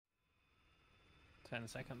10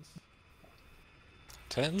 seconds.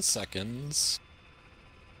 10 seconds.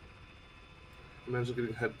 Imagine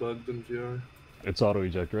getting head bugged in VR. It's auto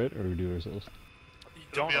eject, right? Or do we do it ourselves?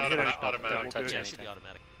 Don't hit it. Don't touch It anything. should be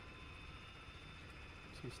automatic.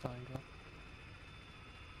 She's starting up.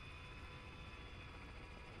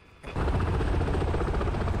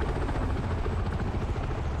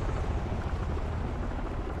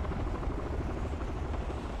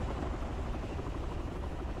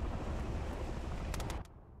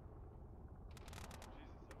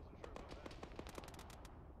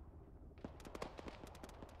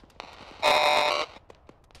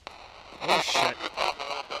 Oh shit.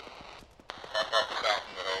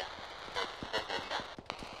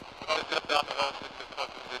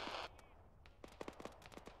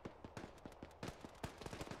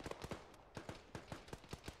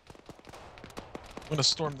 I'm gonna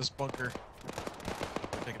storm this bunker.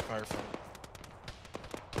 Taking fire from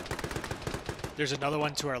it. There's another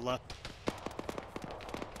one to our left.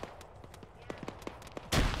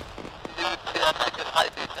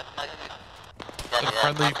 Is it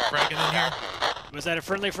friendly fragging in here? Was that a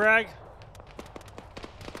friendly frag?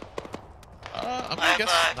 I'm gonna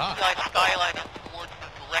guess not. Skyline towards the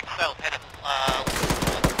direct south, headed,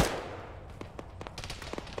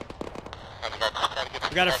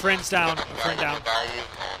 We got a friend's down. A friend down. Alright,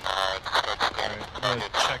 I'm gonna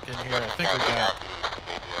check in here. I think we got.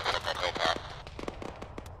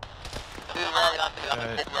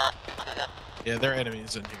 Yeah, they're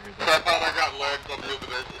enemies in here. I got legs, I'm moving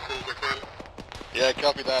there as soon as I can. Yeah,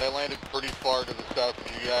 copy that. I landed pretty far to the south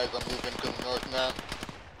of you guys. I'm moving to the north now.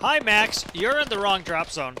 Hi, Max. You're in the wrong drop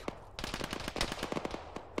zone.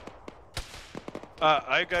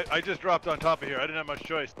 I just dropped on top of here. I didn't have much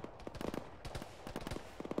choice.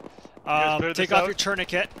 Take off your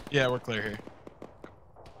tourniquet. Yeah, we're clear here.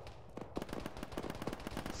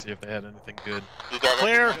 See if they had anything good.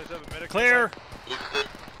 Clear. Clear.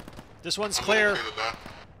 This one's clear.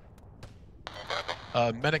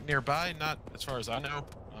 Medic nearby, not as far as I know,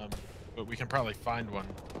 but we can probably find one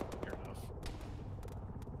near enough.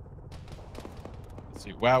 Let's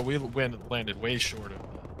see. Wow, we landed way short of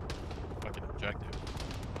the fucking objective.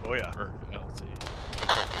 Oh yeah. Or LZ.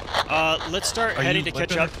 Let's start Are heading you to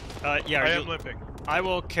catch limping? up. Yeah, I am limping. I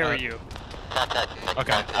will carry you.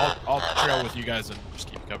 Okay, I'll trail with you guys and just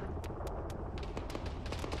keep covered.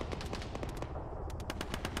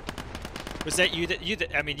 Was that you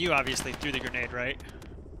that I mean, you obviously threw the grenade, right?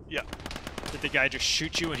 Yeah. Did the guy just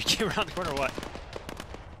shoot you when he came around the corner or what?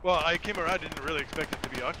 Well, I came around, didn't really expect it to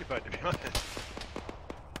be occupied, to be honest.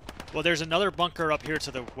 Well, there's another bunker up here to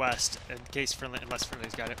the west, in case unless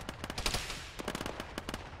friendly's got it.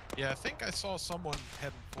 Yeah, I think I saw someone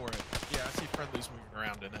heading for it. Yeah, I see friendlies moving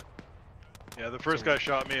around in it. Yeah, the first guy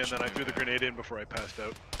shot me, and then I threw the grenade in before I passed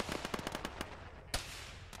out.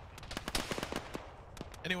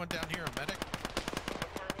 Anyone down here, a medic?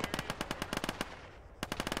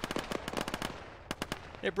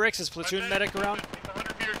 Hey, Bricks, is platoon medic around? He's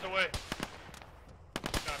 100 meters away.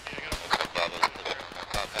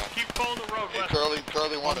 Keep following the road west. Charlie,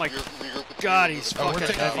 Oh my God, he's Oh, we're fucking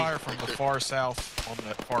taking heavy. fire from the far south on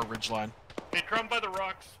that far ridge line. Hey, drum by the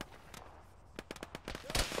rocks.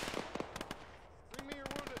 Bring me your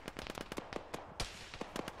wounded.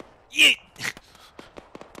 Yeet!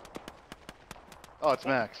 Oh, it's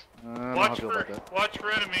Max. I don't know how I feel about that. Watch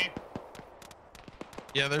for enemy.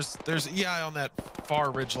 Yeah, there's EI on that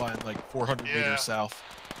far ridge line, like 400 meters south.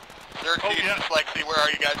 13, Lexi, where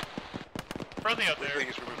are you guys? Friendly out there.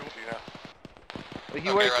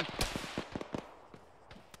 He waits.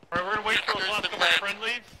 Alright, we're gonna wait till the last couple of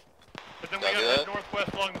friendlies, but then we gotta head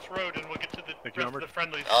northwest along this road and we'll get to the rest of the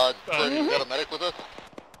friendlies. You got a medic with us?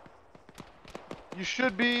 You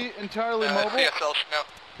should be entirely mobile.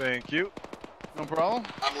 Thank you. No problem.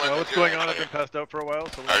 What's going on? I've been passed out for a while,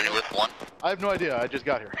 so... Are you with one? I have no idea. I just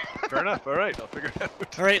got here. Fair enough. Alright, I'll figure it out.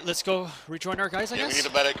 Alright, let's go rejoin our guys, I Yeah, guess? we need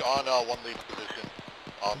a medic on one lead position.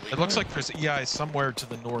 It looks like there's EI somewhere to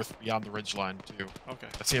the north beyond the ridge line, too. Okay.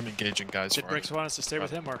 I see him engaging guys. Did Bricks want us to stay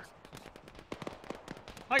with him, or...?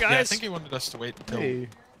 Hi, Yeah, I guys! think he wanted us to wait until he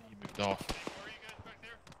moved off.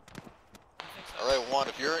 Alright, one,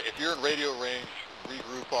 if you're in radio range,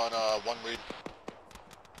 regroup on one lead.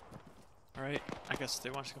 Alright, I guess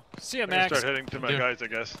they want us to go. See ya, I'm gonna Max! start heading to my guys, I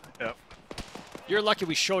guess. Yep. You're lucky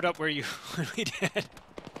we showed up where you... when we did.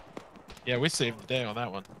 Yeah, we saved the day on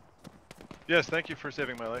that one. Yes, thank you for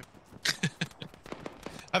saving my life.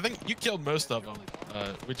 I think you killed most of them.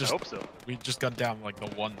 I hope so. We just got down like the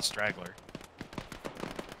one straggler.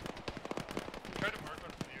 Try to mark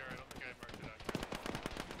one from the air. I don't think I marked it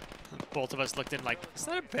actually. both of us looked in like, is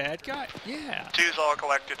that a bad guy? Yeah. Two's all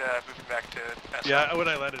collected, moving back to S. Yeah, when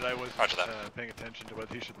I landed, I wasn't Roger that. paying attention to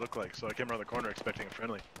what he should look like, so I came around the corner expecting a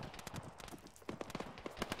friendly.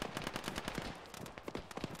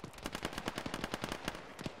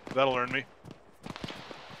 That'll earn me.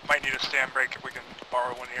 Might need a stand break if we can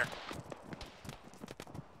borrow one here.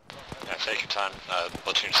 Yeah, take your time.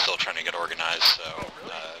 Platoon's still trying to get organized, so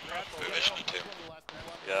move as you need to.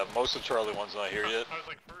 Yeah, most of Charlie 1's not here yet. I was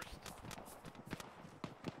like first.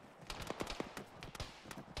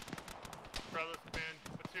 Brothers, man,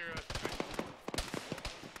 what's your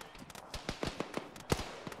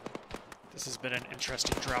This has been an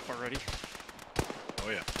interesting drop already. Oh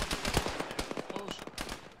yeah.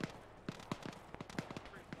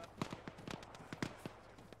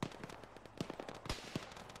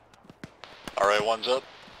 Alright, 1's up.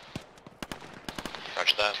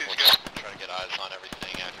 Roger that. We'll just try to get eyes on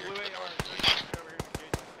everything out here to the northeast.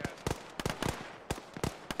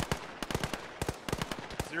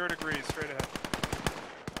 0 degrees, straight ahead.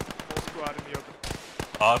 Full squad in the open.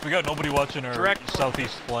 If we got nobody watching our Direct.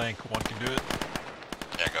 southeast flank, one can do it.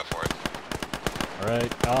 Yeah, go for it.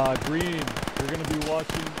 Alright, green, you're gonna be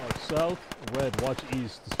watching south, red, watch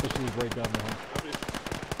east, especially right down the hill.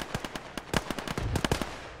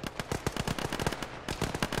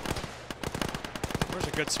 Where's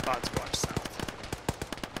a good spot to watch south?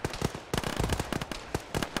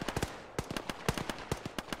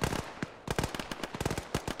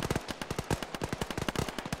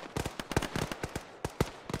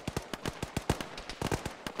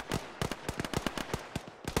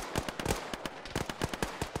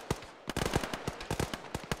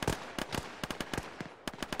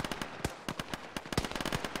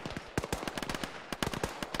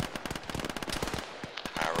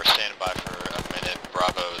 We're standing by for a minute.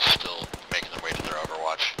 Bravo is still making their way to their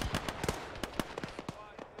overwatch.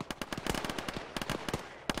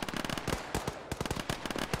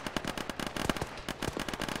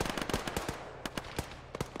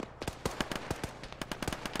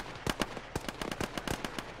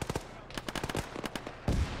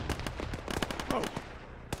 Oh,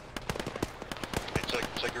 Hey,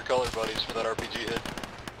 check your color buddies for that RPG hit.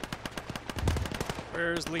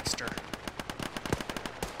 where's Leekster?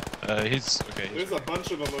 He's okay. There's a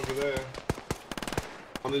bunch of them over there.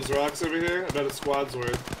 On these rocks over here, I bet a squad's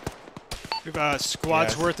worth. We have a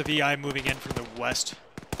squad's Yes. worth of EI moving in from the west.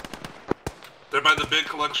 They're by the big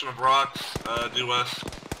collection of rocks, due west.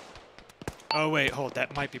 Oh wait, hold,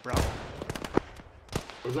 that might be Bravo.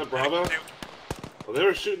 Was that Bravo? Well, they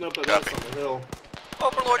were shooting up at us on the hill.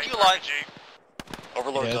 Overlord, you like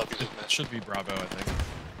Overlord's Yeah, up, he's it just missed. should be Bravo, I think.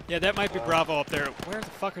 Yeah, that might be Bravo up there. Where the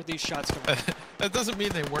fuck are these shots coming from? That doesn't mean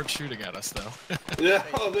they weren't shooting at us, though. Yeah,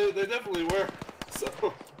 oh, they definitely were. So.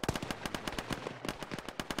 Alright,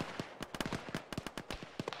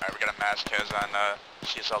 we got a mass Tez on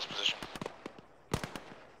CSL's position.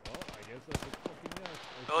 Well, I guess that's a fucking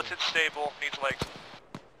yes. Militant stable, needs legs.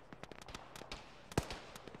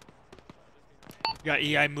 We got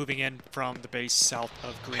EI moving in from the base south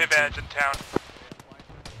of Green Pivad's Team. in town.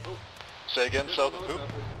 Say again, south of Coop.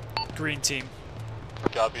 Green Team.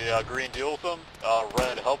 Copy, green, deal with them.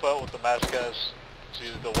 Red, help out with the mass guys to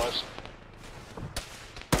the west.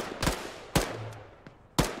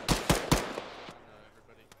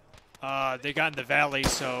 They got in the valley,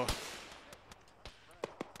 so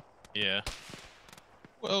Yeah.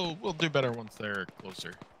 Well, we'll do better once they're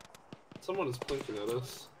closer. Someone is blinking at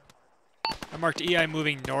us. I marked EI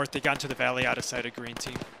moving north. They got into the valley out of sight of Green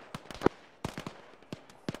Team.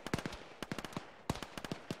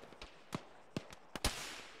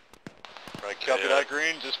 Right, copy that,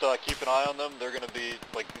 green. Just keep an eye on them. They're gonna be,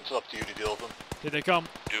 like, it's up to you to deal with them. Here they come.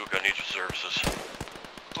 Duke, I need your services.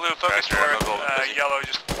 Blue, focus north. Yellow,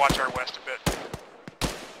 just watch our west a bit.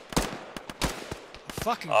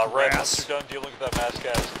 Fucking Red, grass. once you're done dealing with that mass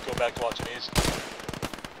guys, go back to watching east.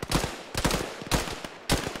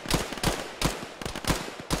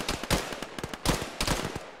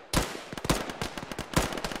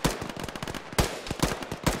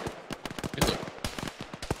 Good look.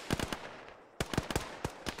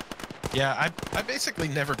 Yeah, I basically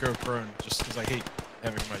never go prone just because I hate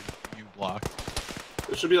having my view blocked.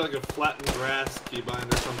 There should be like a flattened grass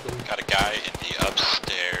keybind or something. Got a guy in the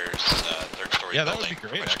upstairs, third story Yeah, that would building, be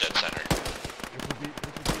great, pretty much dead center.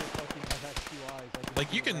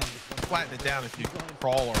 Like, you can flatten it down if you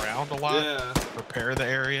crawl around a lot, Yeah. prepare the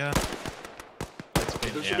area. That's pain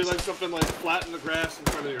in There the should be ass. like something like flatten the grass in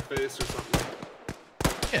front of your face or something.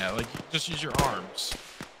 Yeah, like, just use your arms.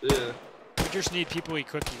 Yeah. We just need people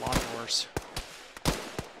equipped with lawnmowers.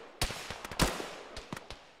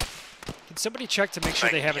 You can somebody check to make sure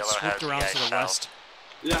they haven't swooped around to the west?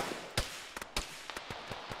 Yeah.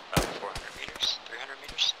 400 meters, 300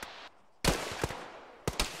 meters.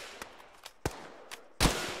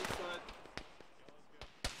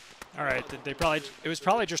 All right, it was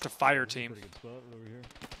probably just a fire team. Pretty good spot right over here.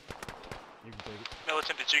 You can take it.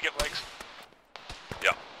 Militant, did you get legs?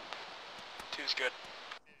 Yeah. 2's good.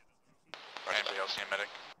 Anybody else need a medic?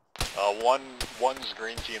 One's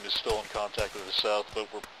green team is still in contact with the south,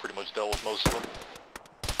 but we're pretty much dealt with most of them.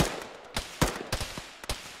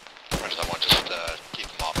 Roger that one, just keep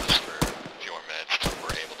them off us for a few more minutes until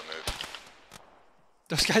we're able to move.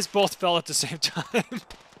 Those guys both fell at the same time.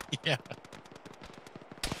 Yeah.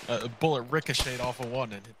 A bullet ricocheted off of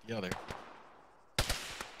one and hit the other.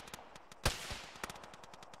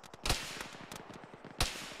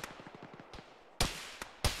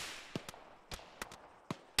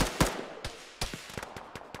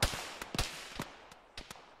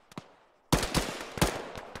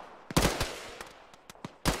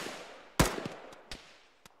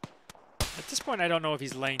 At this point, I don't know if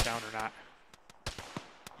he's laying down or not.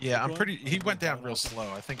 Yeah, he went down real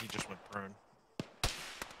slow. I think he just went prone.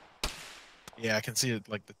 Yeah, I can see it,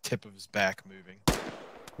 like the tip of his back moving.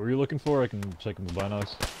 What are you looking for? I can check in the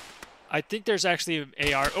binocs. I think there's actually an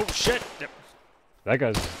AR. Oh shit! Yep. That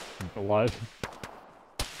guy's alive.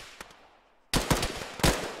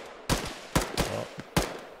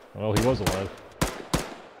 Well, he was alive.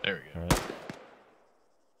 There we go. All right.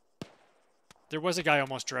 There was a guy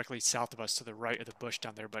almost directly south of us to the right of the bush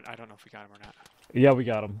down there, but I don't know if we got him or not. Yeah, we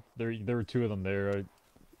got him. There were two of them there.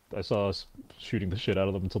 I saw us shooting the shit out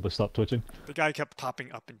of them until they stopped twitching. The guy kept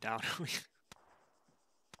popping up and down.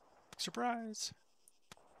 Surprise!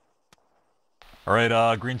 All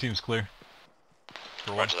right, green team's clear.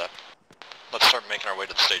 Roger that. Let's start making our way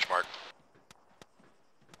to the stage mark.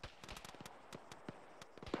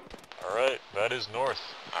 Alright, that is north.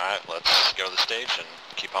 Alright, let's go to the stage and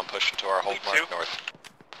keep on pushing to our hold Lead mark two. north.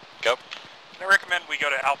 Go. I recommend we go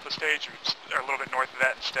to Alpha Stage or a little bit north of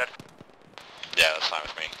that instead. Yeah, that's fine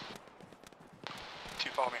with me. 2,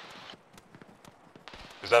 follow me.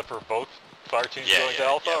 Is that for both fire teams going to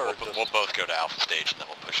Alpha, or just... we'll both go to Alpha Stage and then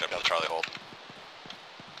we'll push up to the Charlie hold.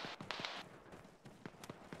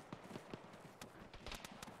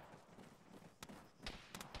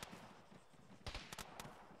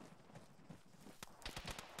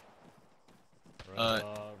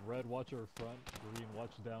 Red, watch our front. Green,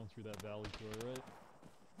 watch down through that valley to our right.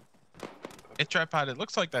 Hey, Tripod, it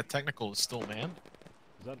looks like that technical is still manned.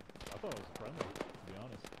 Is that? I thought it was friendly, to be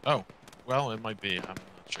honest. Oh, well, it might be. I'm not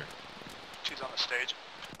sure. 2's on the stage.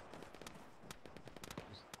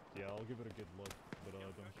 Yeah, I'll give it a good look, but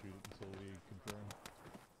don't shoot it until we confirm.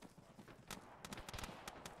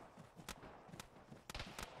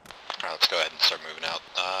 Alright, let's go ahead and start moving out.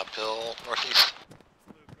 Bill, northeast.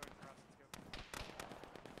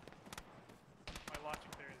 My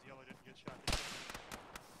logic there is yellow didn't get shot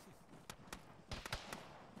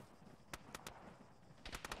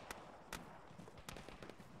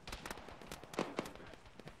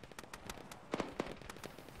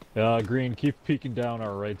yet. Green, keep peeking down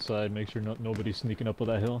our right side. Make sure nobody's sneaking up on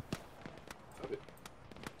that hill.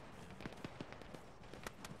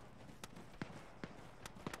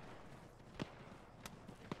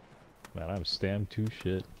 Man, I'm stammed to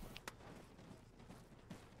shit.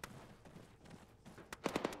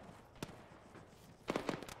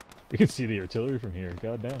 You can see the artillery from here.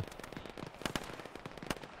 God damn.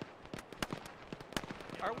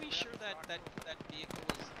 Are we sure that vehicle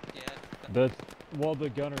is dead? Well, the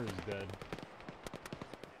gunner is dead.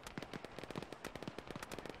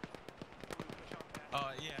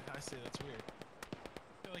 Yeah, I see. That's weird.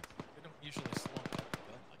 I feel like they don't usually slump out the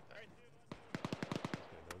gun like that. This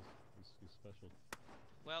guy does. He's special.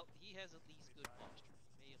 Well, he has at least good posture.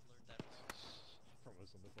 He may have learned that From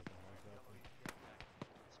us on the fucking Minecraft.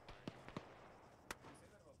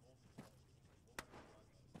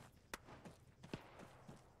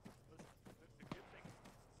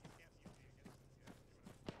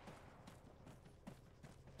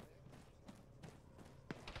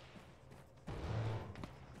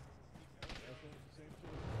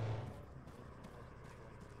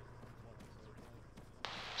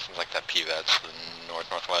 Seems like that PVAD's to the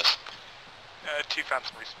northwest. 2 found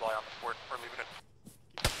some resupply on the fort. We're leaving it.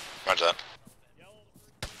 Roger that.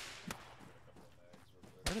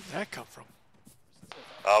 Where did that come from?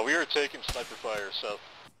 We are taking sniper fire south.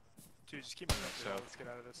 2, just keep moving up. Let's get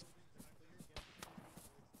out of this.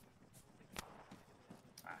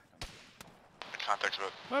 Contact's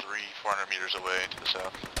about 300-400 meters away to the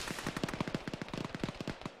south.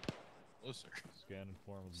 Closer. scan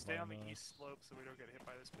inform. Stay on the east slope so we don't get hit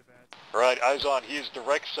by this pivot. Alright, eyes on. He is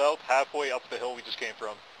direct south, halfway up the hill we just came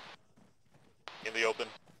from. In the open.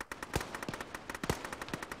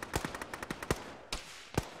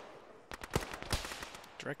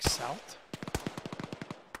 Direct south?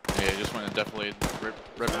 Yeah, he just went and definitely right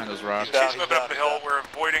behind those rocks. He's moving up the hill. We're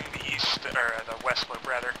avoiding the east, or the west slope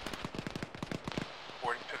rather.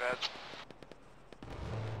 Avoiding pivots.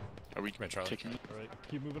 Are we taking? Alright,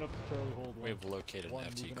 keep moving up to Charlie, hold one. We have located an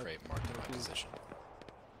FT crate marked in my position.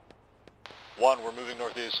 1, we're moving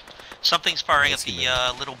northeast. Something's firing at the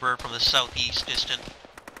little bird from the southeast distant.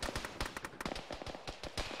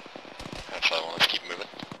 Actually, let's keep moving.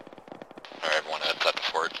 Alright, everyone heads up to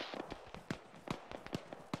fort.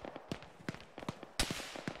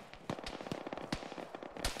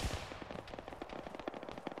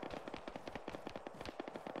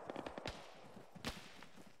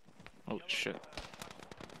 Oh shit.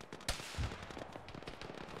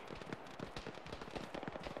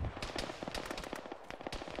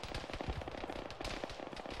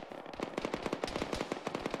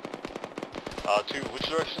 Two, which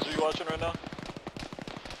directions are you watching right now?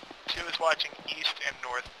 2 is watching east and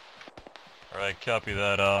north. Alright, copy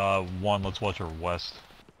that. 1, let's watch our west.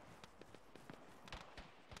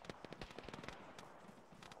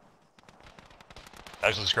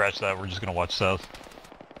 Actually, scratch that. We're just gonna watch south.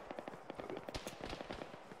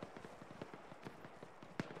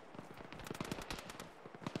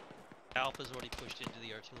 Alpha's already pushed into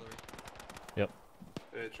the artillery. Yep.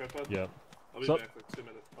 Hey, tripod? Yep. I'll be Sup? back like 2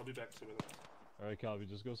 minutes. I'll be back 2 minutes. Alright, copy.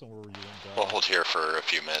 Just go somewhere where you went down. We'll hold here for a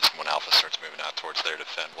few minutes, and when Alpha starts moving out towards there to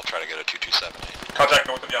defend, we'll try to get a 227. Contact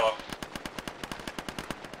north of yellow.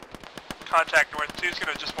 Contact north. 2's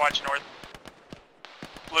gonna just watch north.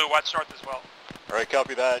 Blue, watch north as well. Alright,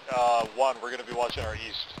 copy that. 1, we're gonna be watching our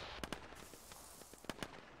east.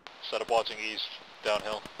 Set up watching east,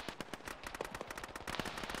 downhill.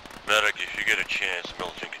 Medic, if you get a chance,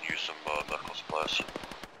 Milton can use some medical supplies.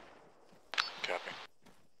 Copy.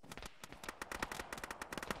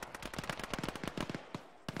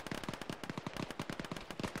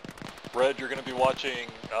 Red, you're going to be watching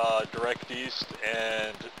direct east,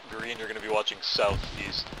 and green, you're going to be watching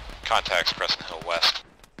southeast. Contacts Crescent Hill West.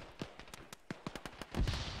 Can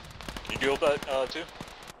you deal with that, too?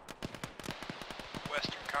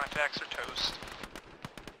 Western contacts are toast.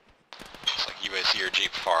 Looks like UAC or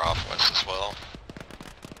Jeep far off west as well.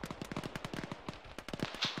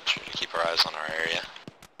 Sure to keep our eyes on our area.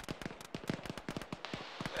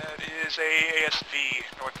 That is a ASV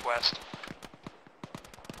northwest.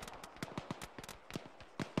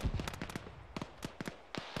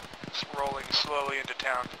 It's rolling slowly into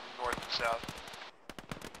town from north and south.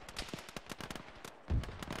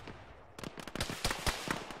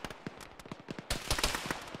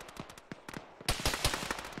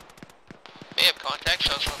 They have contact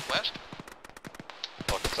shows northwest.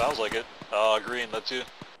 Fucking sounds like it. Green, that's you.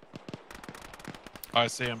 I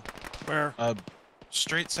see him. Where?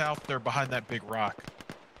 Straight south, they're behind that big rock.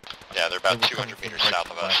 Yeah, they're about They were 200 coming meters from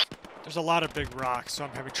south of us. There's a lot of big rocks, so I'm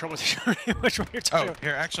having trouble determining which one you're talking Oh, about.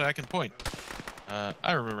 here, actually, I can point. I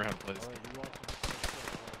remember how to play this. Yeah,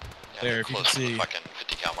 There, they're if you can close to the see. fucking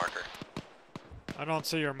 50 cal marker. I don't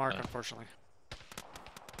see your mark, unfortunately.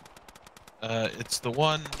 It's the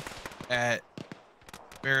one at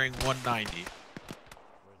bearing 190.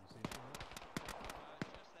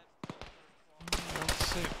 I don't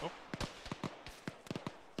see. Oh.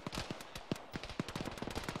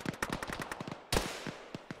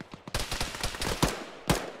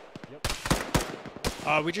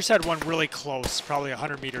 We just had one really close, probably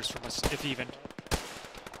 100 meters from us, if even.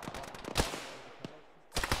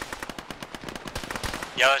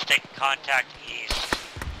 Yellow's taking contact east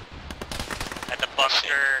at the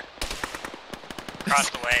bunker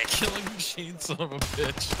across the way. Killing machine, son of a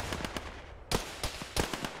bitch.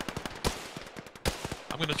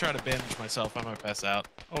 I'm gonna try to bandage myself. I might pass out.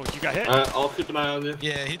 Oh, you got hit? I'll keep an eye on you.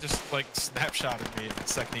 Yeah, he just like snapshotted me the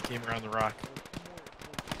second he came around the rock.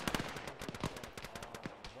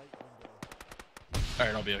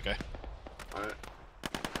 Alright, I'll be okay. Alright.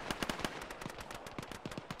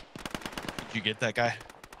 Did you get that guy?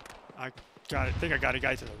 I think I got a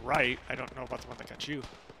guy to the right. I don't know about the one that got you.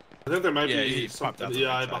 I think there might Yeah, be he some popped out in the the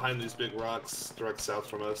eye right side. behind these big rocks, direct south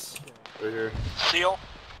from us. Right here. Seal,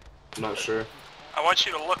 I'm not sure. I want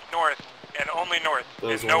you to look north, and only north,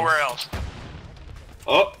 Those and nowhere ones. else.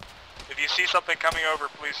 Oh! If you see something coming over,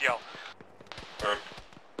 please yell.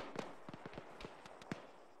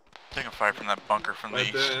 Taking fire from that bunker from the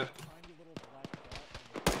Right east. there.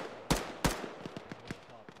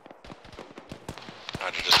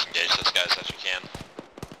 Roger, just engage those guys as you can.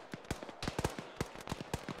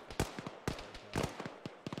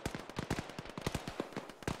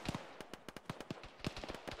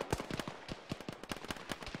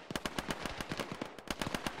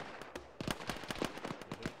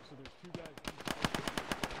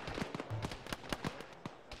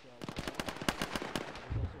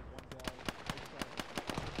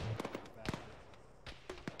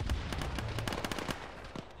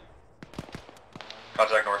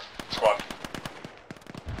 Contact north. Squad.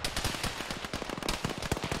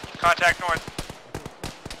 Contact north.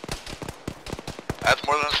 That's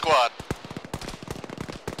more than a squad.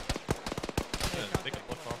 They can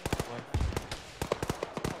look off the flank.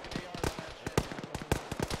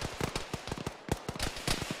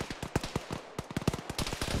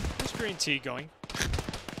 Where's Green Tea going?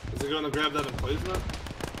 Is he going to grab that emplacement?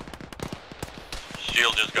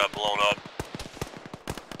 Shield just got blown up.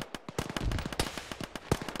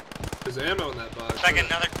 There's ammo in that box. Looks like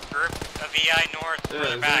another group of EI north. Yeah, Further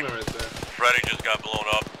there's back. ammo right there. Freddy just got blown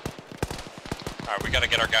up. Alright, we gotta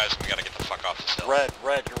get our guys and we gotta get the fuck off this hill. Red,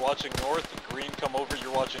 you're watching north, and green, come over,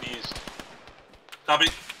 you're watching east. Copy.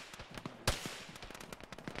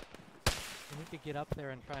 We need to get up there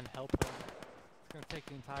and try and help them. It's gonna take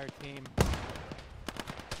the entire team.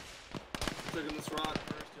 Taking this rock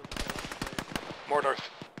first, you'll be More north.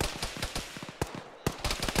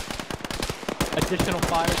 Additional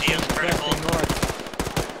fire Shields critical. north.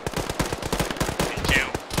 In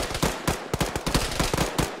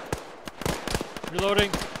 2.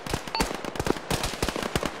 Reloading.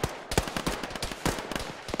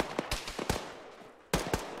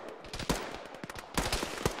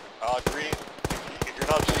 Green, if you're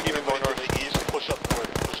not just even going north to the east, push up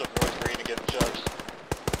north green and get shots.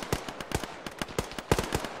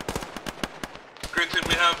 Green team,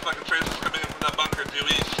 we have fucking tracers coming in from that bunker due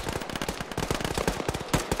east.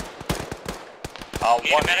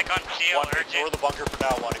 Need a medic on seal, One, urgent. ignore the bunker for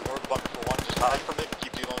now, one. Ignore the bunker for one. Just hide from it.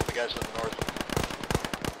 Keep dealing with the guys in the north.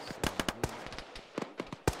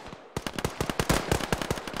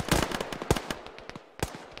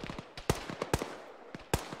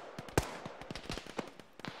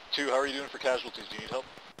 Two, how are you doing for casualties? Do you need help?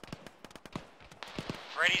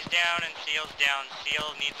 Freddy's down and Seal's down. Seal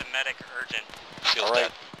needs a medic urgent. Seal's Alright.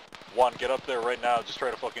 dead. One, get up there right now. Just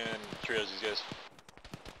try to fucking triage these guys.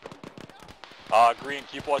 Green,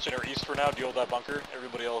 keep watching our east for now. Deal with that bunker.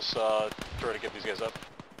 Everybody else, try to get these guys up.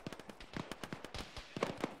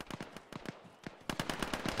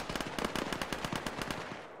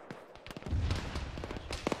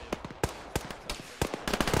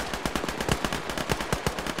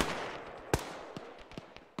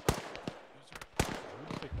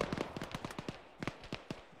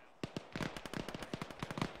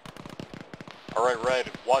 Alright, Red,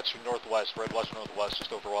 watch northwest. Red, watch northwest.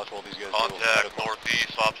 Just overwatch while these guys Contact go.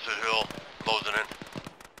 northeast, opposite hill, closing in.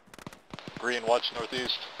 Green, watch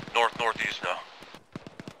northeast. Northeast now.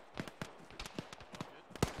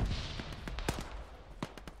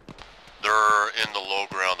 They're in the low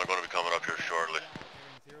ground. They're going to be coming up here shortly.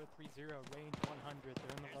 030, range 100.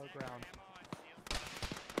 They're in the low ground.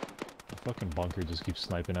 The fucking bunker just keeps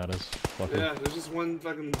sniping at us. Fucker. Yeah, there's just one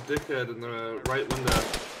fucking dickhead in the right window.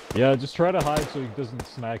 Yeah, just try to hide so he doesn't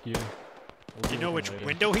smack you. You know which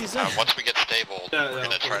window he's in? Once we get stable, we're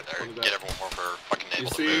gonna try to get everyone more fucking You able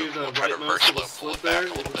to see move. the We'll try to right most of the reverse slope, pull slit it there? back a You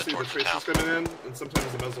little can bit see the towards the town. tracers coming in, and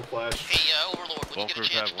sometimes the muzzle flash. Hey, Overlord, when you get a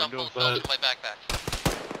chance, dump those But- in my backpack.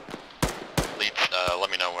 Leeds,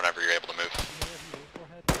 let me know whenever you're able to move.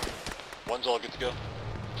 One's all good to go.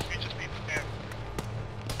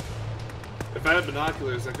 If I had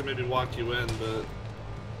binoculars, I could maybe walk you in, but...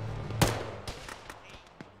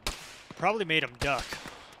 Probably made him duck.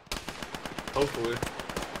 Hopefully.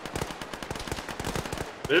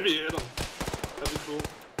 Maybe hit him. That'd be cool.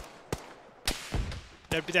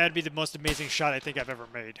 That'd be the most amazing shot I think I've ever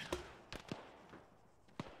made.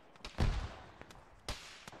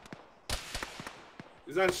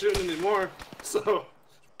 He's not shooting anymore, so...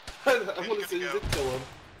 I want to say you did kill him.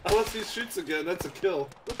 Unless he shoots again, that's a kill.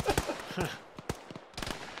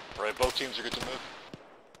 Alright, both teams are good to move.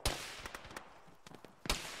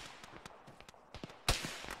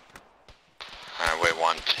 Alright, wait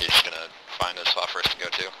one. He's gonna find a spot for us to go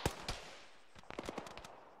to.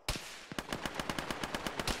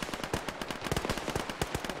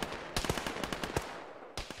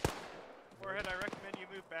 Warhead, I recommend you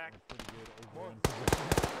move back.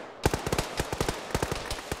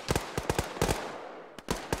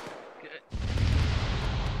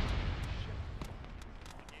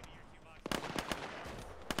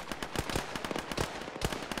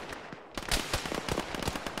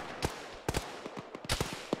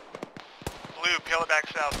 Blue, peel it back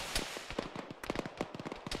south.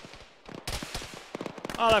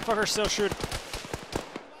 Oh, that fucker's still shooting.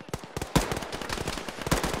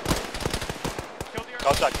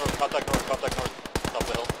 Contact north, contact north, contact north. Top of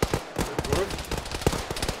the hill.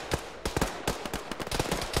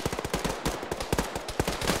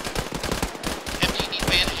 MTD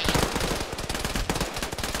vanished.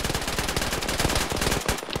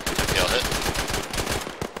 Kill hit.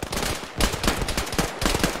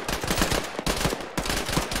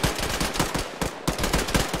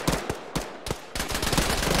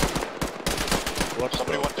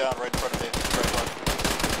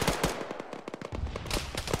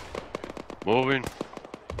 Moving.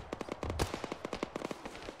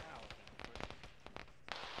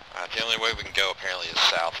 The only way we can go apparently is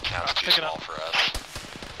south. The town's too small for us.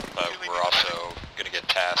 But we're also going to get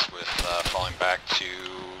tasked with falling back to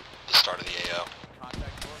the start of the AO.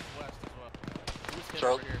 Contact northwest as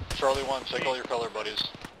well. Charlie 1, take all your color buddies.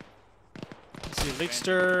 I see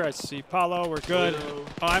Leekster, I see Paulo, we're good. Oh,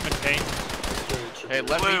 I'm in pain. Hey,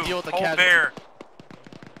 let me deal with the hold casualty. there.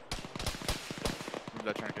 Move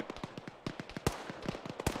that trinket.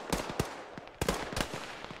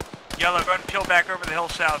 Yellow, go ahead and peel back over the hill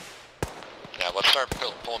south. Yeah, let's start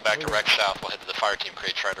pulling back direct south. We'll head to the fire team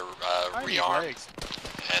crate, try to rearm.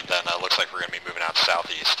 And then looks like we're going to be moving out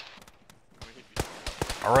southeast.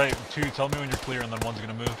 Alright, 2, tell me when you're clear, and then 1's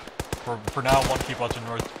gonna move. For now, 1, keep watching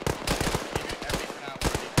north.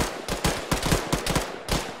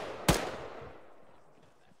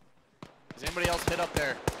 Is anybody else hit up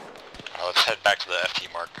there? Let's head back to the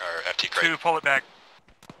FT mark, or FT crate. 2, pull it back.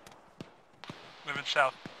 Moving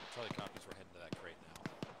south. Charlie copies, we're heading to that crate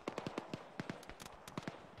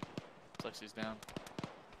now. Lexi's down.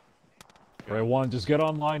 Alright, 1, just get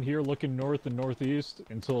online here, looking north and northeast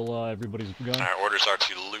until everybody's gone. Our orders are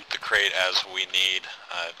to loot the crate as we need.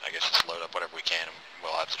 I guess just load up whatever we can, and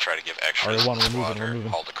we'll have to try to give extras Alright, 1, to the we're squad moving, or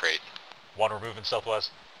haul the crate. 1, we're moving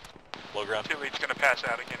southwest. Low ground. 2 lead's gonna pass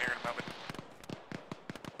out again here in a moment.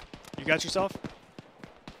 You got yourself?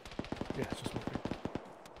 Yeah, it's just moving.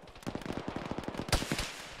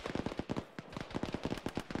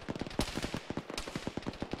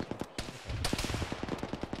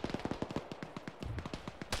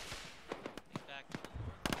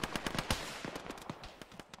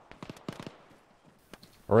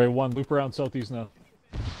 Alright, 1, loop around southeast now.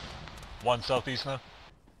 1 southeast now.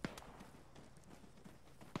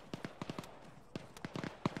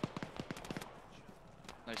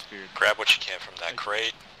 Nice beard. Grab what you can from that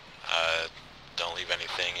crate. Don't leave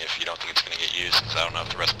anything if you don't think it's going to get used, because I don't know if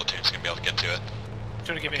the rest of the platoon's going to be able to get to it. Do you want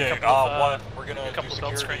to give me Okay, a couple of, 1, we're gonna a couple do of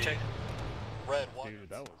belts, security. Crate? Red 1. Dude,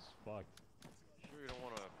 that was fucked. Sure you don't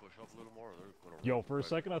want to push up a little more? Yo, for a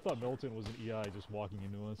second I thought Milton was an EI just walking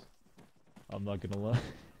into us. I'm not gonna lie.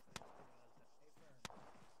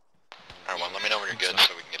 Alright, 1, let me know when you're good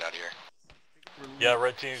so we can get out of here. Yeah,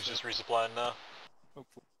 red team's just resupplying now.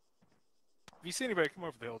 Hopefully. If you see anybody come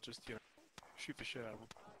over the hill, just, you know, shoot the shit out of them.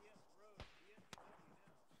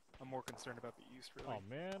 I'm more concerned about the east, really. Oh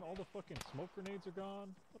man, all the fucking smoke grenades are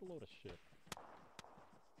gone. What a load of shit.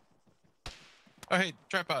 Oh hey,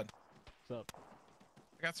 tripod. What's up?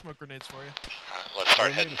 I got smoke grenades for you. Let's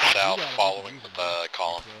start heading south, following the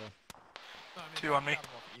column. No, I mean, 2 on me.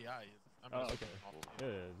 Oh, okay. Yeah,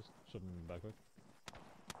 just shove them in the backpack.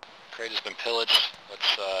 Crate has been pillaged.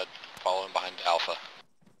 Let's follow in behind Alpha.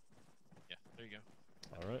 Yeah, there you go.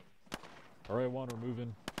 Alright. Alright, 1, we're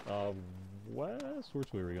moving. West?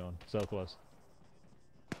 Which way are we going? Southwest.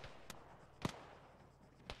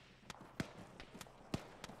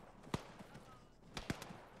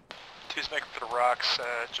 Two's making for the rocks,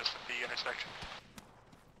 just at the intersection.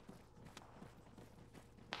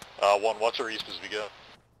 1, what's our east as we go?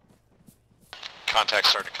 Contacts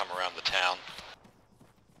starting to come around the town.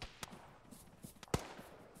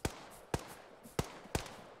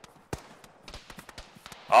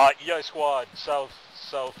 EI squad,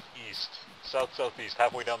 southeast. Southeast,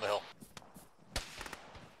 halfway down the hill.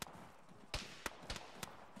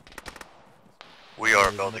 We are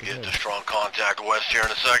about to get into strong contact west here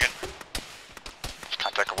in a second. Let's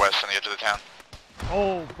contact west on the edge of the town.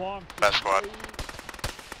 Oh, bomb! Best squad.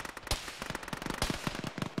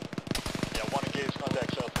 Yeah, 1 engaged,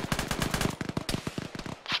 contact south.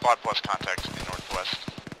 Squad plus contact in the northwest.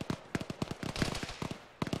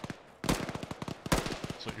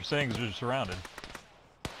 So what you're saying is we're surrounded.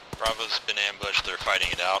 Bravo's been ambushed, they're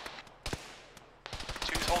fighting it out.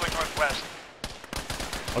 2's holding northwest.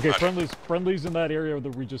 Okay, friendlies in that area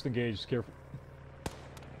that we just engaged. Careful.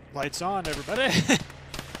 Lights on, everybody.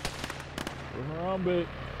 Bring around, bit.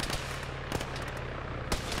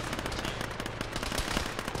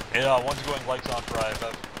 Yeah, 1's going lights on for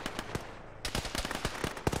IFF.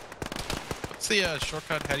 What's the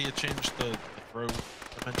shortcut? How do you change the throw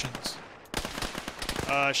dimensions?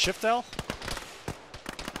 Shift L?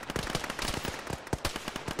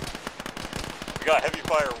 We got heavy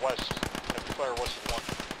fire west. Heavy fire west of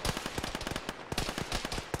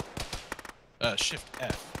 1. Shift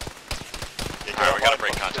F. Alright, we gotta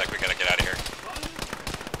break contact, we gotta get out of here.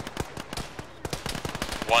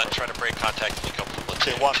 1, try to break contact and look up the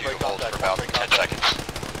platoon. 2, hold for about 10 seconds.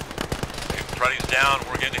 Freddy's down,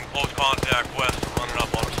 we're getting close contact west, running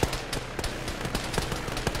up on us.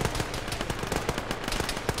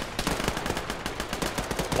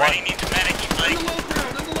 Ready, needs a medic, he's In like... the low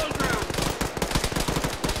ground, in the low ground!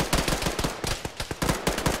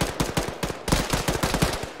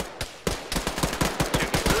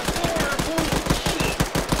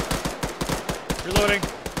 Reloading.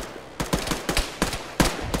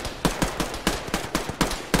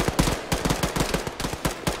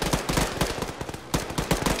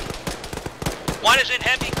 One is in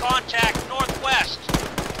heavy contact northwest.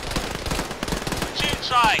 Platoon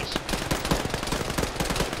size.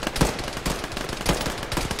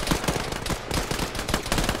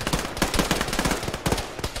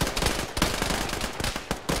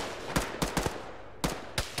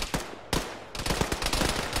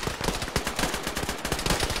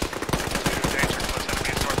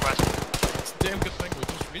 It's a damn good thing we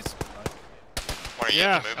just resupplied.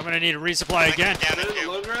 Yeah, I'm gonna need a resupply again. In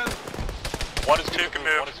the low ground? One is good to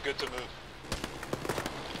move. One is good to move.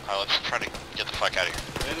 Alright, let's try to get the fuck out of here.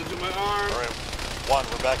 Bandage in my arm. Alright, one,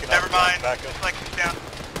 we're backing up. Never mind. Back up. Like down.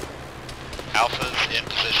 Alpha's in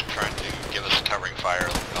position trying to give us covering fire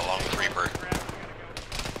along with Reaper.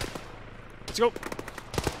 Let's go.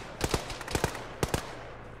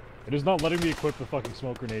 It is not letting me equip the fucking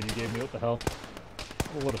smoke grenade you gave me. What the hell?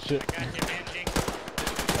 Oh, what a shit.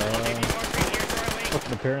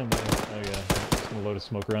 Fucking apparently. Oh yeah. I'm just gonna load a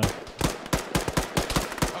smoke around.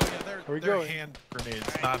 Oh yeah, they're hand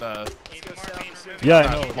grenades, not Yeah, I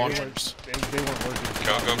know. launchers. They weren't working.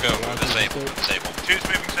 Go, go, go. Move disable. Disable. Two's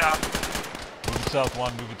moving south. Moving south,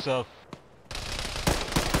 one, moving south.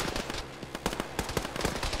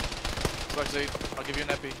 Flexate, I'll give you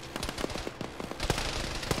an epi.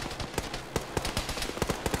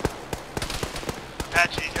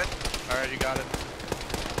 Apache, good. Alright, you got it.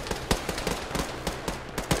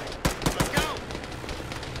 Let's go.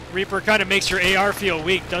 Reaper kind of makes your AR feel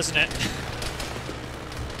weak, doesn't it?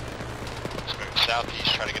 Let's move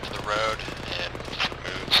southeast, try to get to the road, and just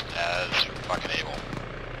moves as you're fucking able.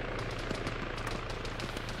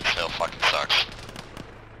 Still fucking sucks.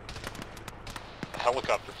 A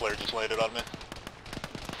helicopter flare just landed on me.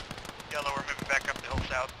 Yellow, we're moving back up the hill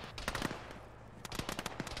south.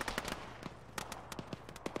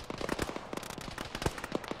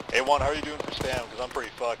 A1, how are you doing for spam? Because I'm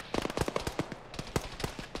pretty fucked.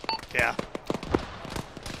 Yeah.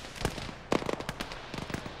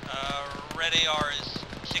 Red AR is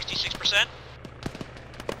 66%.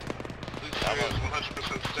 Leekster is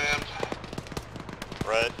 100% stand.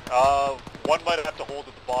 Red. One might have to hold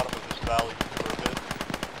at the bottom of this valley for a bit.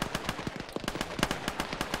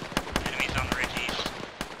 Enemies on the ridge east.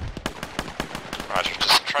 Roger,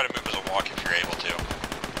 just try to move as a walk if you're able to.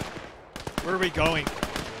 Where are we going?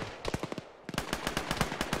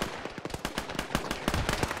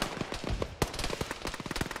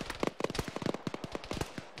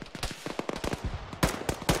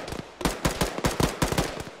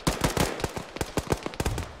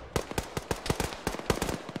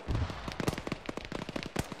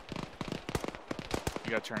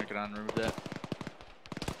 You got tourniquet on, remove that.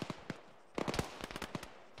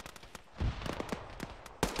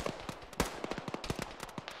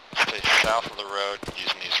 Stay south of the road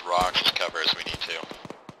using these rocks as cover as we need to.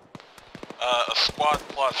 A squad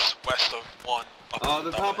plus west of one. Oh,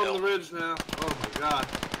 they're top on the ridge now. Oh my god.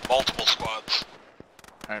 Multiple squads.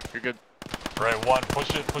 Alright, you're good. Right, one, push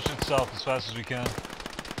it south as fast as we can.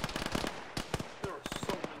 There are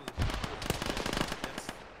so many.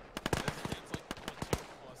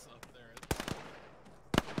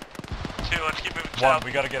 Two, let's keep moving One, south.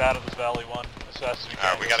 we gotta get out of this valley, one, as fast as we can.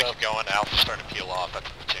 Alright, we gotta South. keep going. Alpha's starting to peel off at the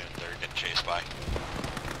platoon. They're getting chased by.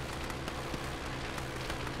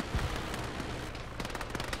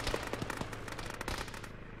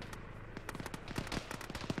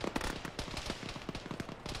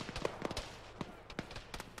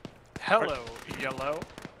 Hello, yellow.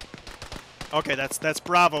 Okay, that's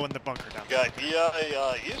Bravo in the bunker down there. Got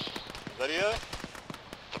EI east? Is that EI?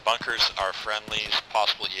 The bunkers are friendlies,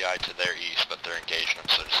 possible EI to their east, but they're engaging them,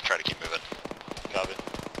 so just try to keep moving. Copy.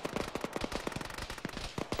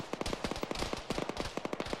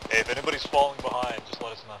 Hey, if anybody's falling behind, just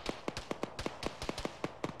let us know.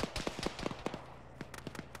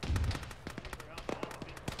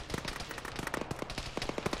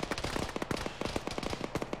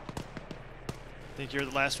 Think you're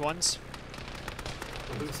the last ones?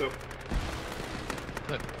 I think so. Is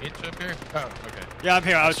that H up here? Oh, okay. Yeah, I'm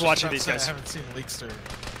here. I was just watching about to these say, guys. I haven't seen Leekster.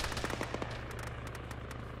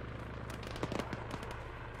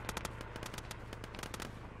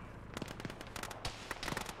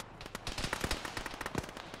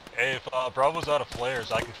 Hey, if Bravo's out of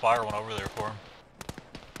flares, I can fire one over there for him.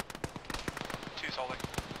 Two's holding.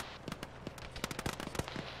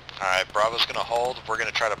 Alright, Bravo's gonna hold. We're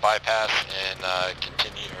gonna try to bypass and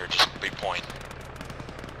continue, or just be point.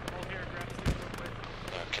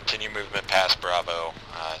 Continue movement past Bravo,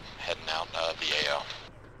 heading out of the AO.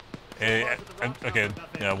 Hey, okay,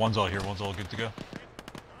 yeah, one's all here, one's all good to go.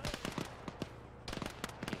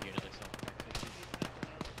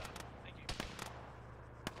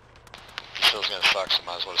 This hill's gonna suck, so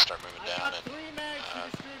might as well just start moving down and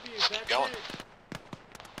just keep going.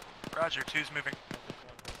 Roger, 2's moving.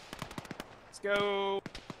 Let's go.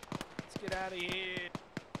 Let's get out of here.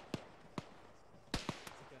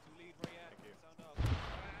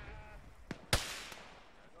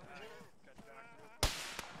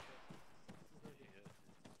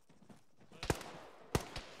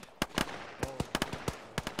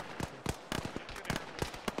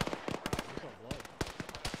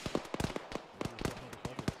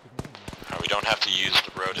 We don't have to use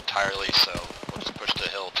the road entirely, so we'll just push the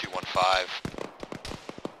hill 215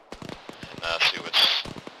 and see what's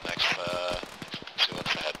next. See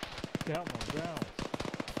what's ahead. Down, down.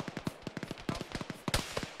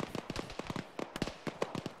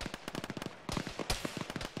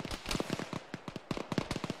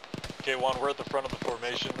 Okay, Juan, we're at the front of the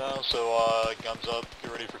formation now, so guns up,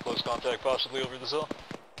 get ready for close contact possibly over this hill.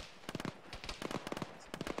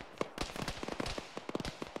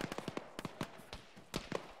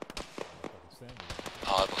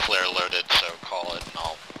 I'll have a flare loaded, so call it and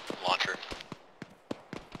I'll launch her.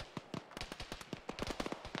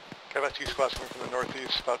 Okay, about 2 squads coming from the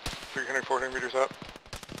northeast, about 300, 400 meters up.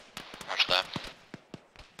 Watch that.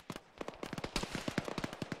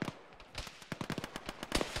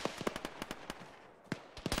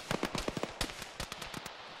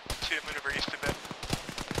 Maneuver east a bit.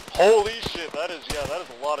 Holy shit, that is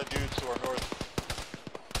a lot of dudes to our north.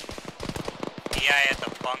 EI at the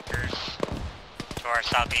bunkers to our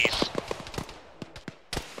southeast.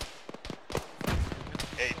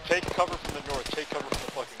 Hey, take cover from the north, take cover from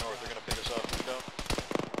the fucking north, they're gonna pick us up, you know?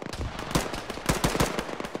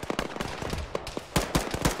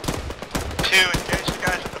 Two, engage the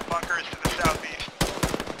guys at the bunkers to the southeast.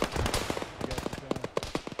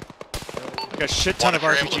 Like a shit ton of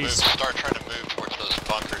RPGs. Start trying to move towards those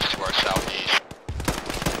bunkers to our southeast.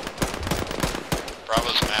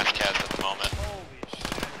 Bravo's mass cats at the moment. Holy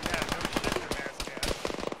shit. Yeah, no shit, they're mass cats.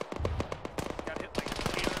 Got hit like a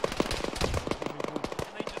gator.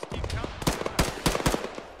 And they just keep coming.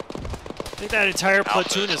 I think that entire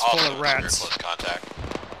platoon is full of rats. Close contact.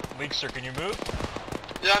 Leekster, can you move?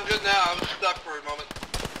 Yeah, I'm good now. I was stuck for a moment.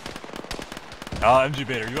 MG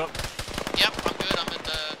Beta, are you up? Yep, I'm good. I'm at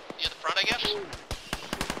the front, I guess.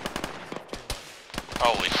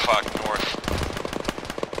 Holy fuck, north.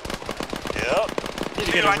 Yep.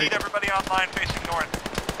 Two, I need everybody online facing north.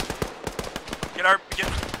 Get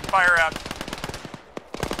fire out.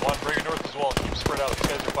 One, bring it north as well. Keep spread out. These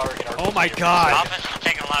guys are firing in our Oh my god. Offense is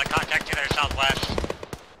taking a lot of contact to their southwest.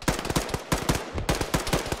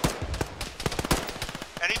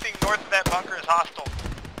 Anything north of that bunker is hostile.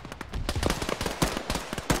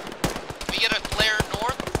 We get a flare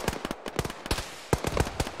north.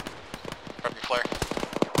 Grab your flare.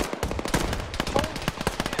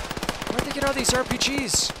 Where'd they get all these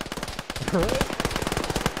RPGs?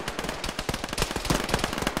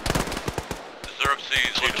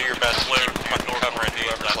 Xerxes, You do your best to keep fucking covering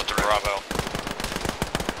whoever's left to Bravo.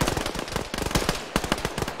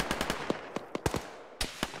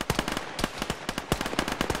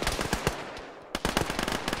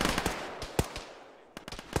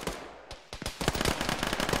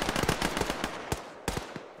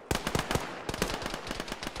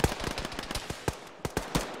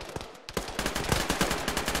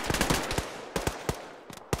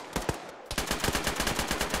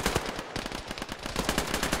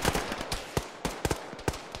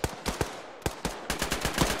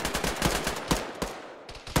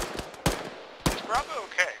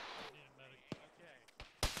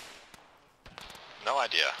 No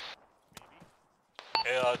idea.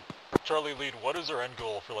 Hey, Charlie Lead, what is our end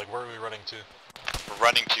goal for, like, where are we running to? We're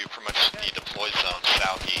running to pretty much the deploy zone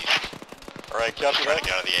southeast. Alright, copy Trying that. to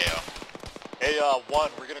get out of the AO. Hey,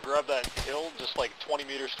 one, we're gonna grab that hill just like 20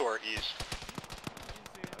 meters to our east.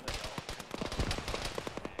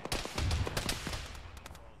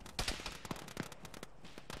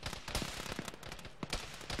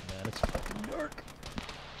 Man, it's fucking dark.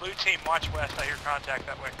 Blue team, watch west. I hear contact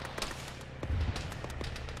that way.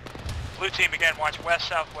 Blue team again, watch west,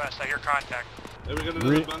 southwest. I hear contact. Then we got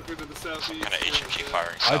another bunker to the southeast. Kind of HMG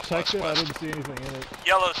firing I southwest checked it, I west. didn't see anything in it.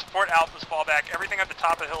 Yellow, support Alpha's fallback. Everything at the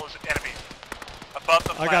top of the hill is an enemy. Above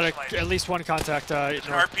the I got flashlight. at least one contact. There's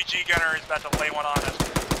an RPG gunner who's about to lay one on us.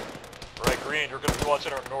 Right, Green, you're going to be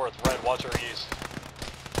watching our north. Red, watch our east.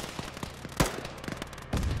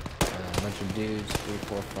 A bunch of dudes, 3,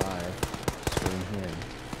 4, 5. Swing here.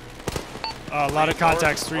 A lot of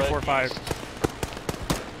contacts, 3, 4, 5.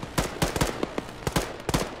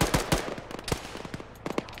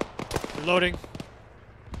 Reloading.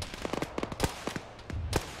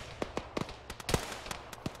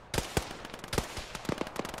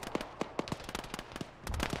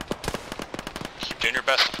 Keep doing your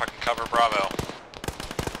best to fucking cover Bravo.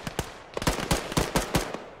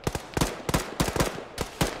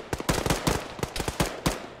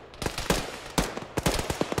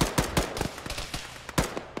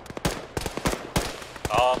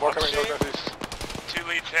 More coming northeast. 2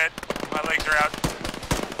 leads hit. My legs are out.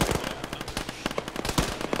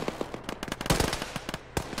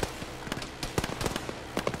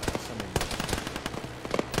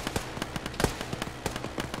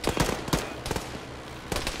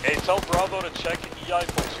 Hey, tell Bravo to check EI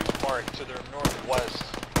platoon mark to their northwest.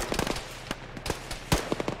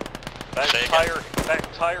 That entire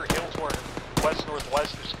hill to our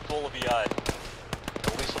west-northwest is full of EI.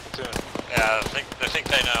 At least a platoon. Yeah, I think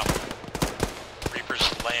they know. Reapers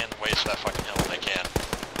land waste that fucking hill when they can.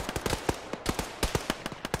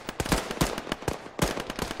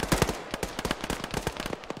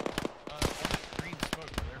 Green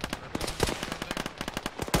smoke, are there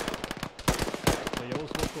The yellow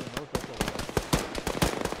smoke to the north, that's over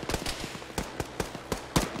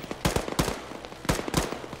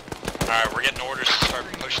there. Alright, we're getting orders to start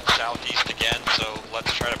pushing southeast again, so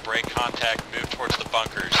let's try to break contact, move towards the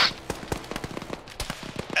bunkers.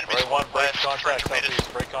 Right, 1, break contact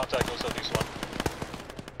southeast. Break contact, go southeast 1.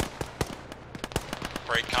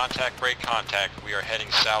 Break contact. We are heading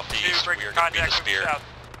southeast. We are going to be the spear.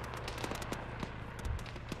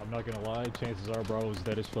 I'm not gonna lie, chances are Bravo's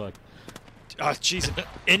dead as fuck. Ah, jeez, if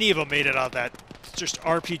any of them made it out of that. It's just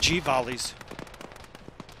RPG volleys.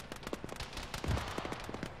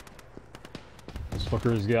 This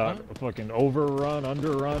fucker's got a fucking overrun,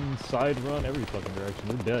 underrun, side run, every fucking direction.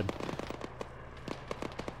 They're dead.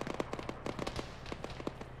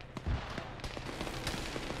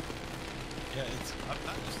 Yeah, it's not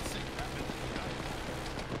just the same rapid.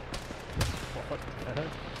 What the heck?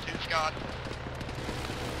 Two's gone.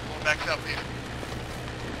 Going back south, Peter.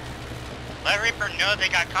 Let Reaper know they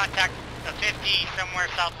got contact of 50 somewhere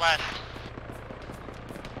southwest.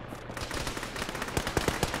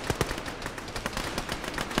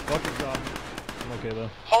 Fucker's got me. I'm okay though.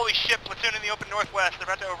 Holy shit, platoon in the open northwest. They're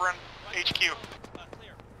about to overrun HQ.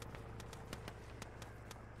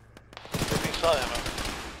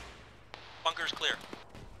 Bunker's clear.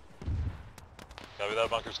 Copy that,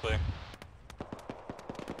 bunker's clear.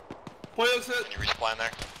 Poyo's hit. Can you respawn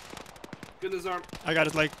there? Get his arm. I got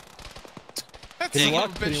his leg. That Can he son walk?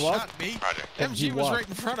 of a Can bitch he walk? shot me. Roger. Can he MG was walk? right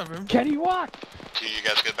in front of him. Can he walk? Two, you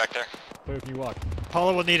guys good back there? Poyo, can you walk?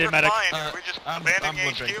 Paula will need a medic. We're just I'm abandoning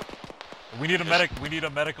limping. HQ. We need a medic. We need a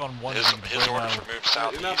medic on 1. His orders were moved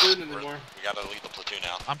southeast. You're not bleeding anymore. We gotta lead the platoon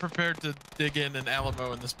out. I'm prepared to dig in an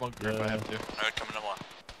Alamo in this bunker if I have to. Alright, coming in 1.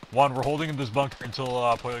 1, we're holding in this bunker until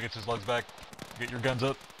Poyo gets his legs back. Get your guns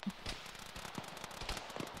up.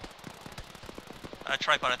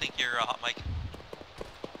 Tripod, I think you're hot mic.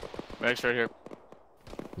 Max right here.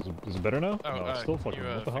 Is it better now? Oh, no, it's still fucking. you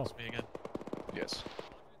What the hell? fixed me again. Yes.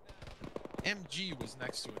 MG was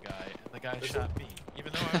next to a guy, and the guy shot me,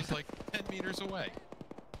 even though I was like 10 meters away.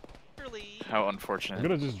 How I'm unfortunate.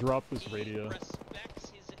 gonna just drop this radio.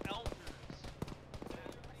 Respects his elders.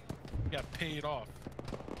 Got paid off.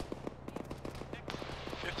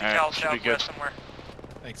 50 Alright, cal should be good. southwest somewhere.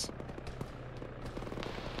 Thanks.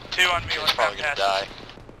 2 on me. He's Let's probably gonna die.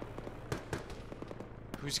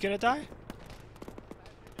 Who's gonna die?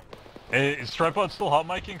 Hey, is Tripod still hot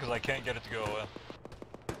micing? Because I can't get it to go away.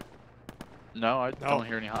 No, I don't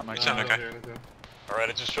hear any hot mics. Okay. Alright,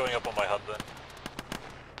 it's just showing up on my HUD then.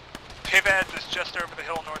 Pivot is just over the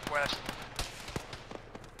hill northwest.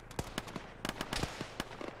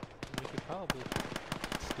 We could probably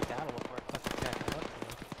skedaddle before it fucking catches up.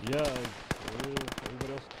 Yeah,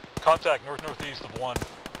 everybody else. Contact northeast of 1.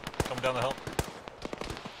 Coming down the hill.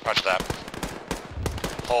 Roger that.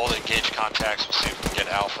 Hold, engage contacts. We'll see if we can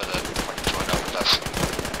get Alpha to fucking join up with us.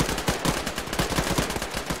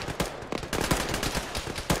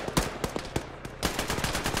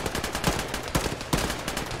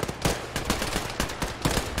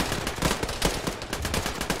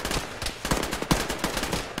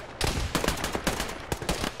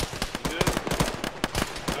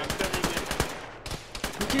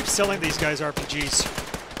 Who keeps selling these guys RPGs?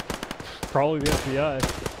 Probably the FBI.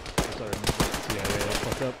 Sorry, CIA. I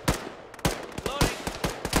fucked up.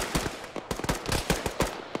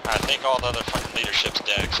 think all the other fucking leadership's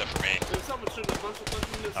dead except for me. There's someone shooting a bunch of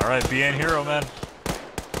fucking missiles. Alright, be in hero, man.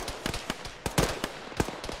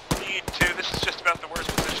 Need 2, this is just about the worst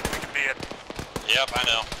position we can be in. Yep, I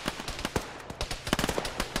know.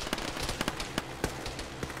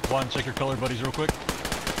 1, check your color buddies real quick.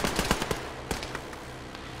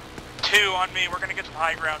 2 on me, we're gonna get to the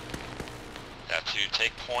high ground. Have to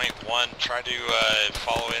take point 1, try to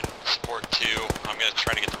follow in, support 2. I'm gonna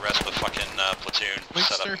try to get the rest of the fucking platoon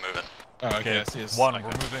set up and moving. Oh, okay, I see. One,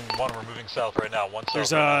 we're moving south right now. One south.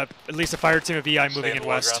 There's right now. at least a fire team of EI moving in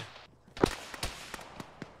west.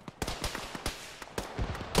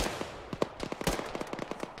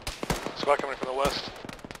 Squad coming from the west.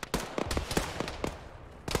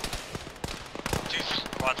 Jesus,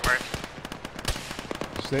 Wadsworth.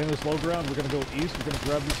 Stay in this low ground. We're gonna go east. We're gonna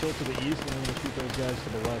grab this hill to the east, and then we're gonna shoot those guys to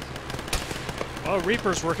the west. Oh,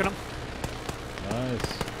 Reaper's working them.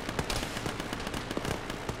 Nice.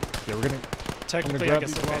 Yeah, we're gonna. Technically, grab I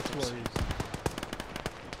guess these the rocks Panthers. to our east.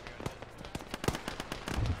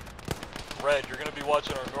 Red, you're gonna be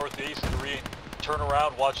watching our northeast. 3, turn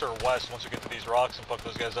around, watch our west once we get to these rocks and fuck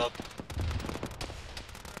those guys up.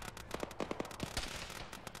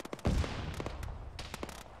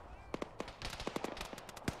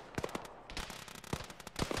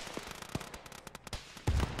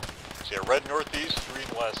 So yeah, red northeast, green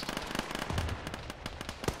west.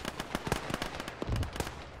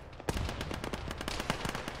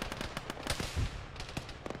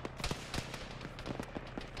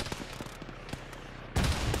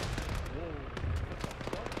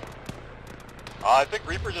 I think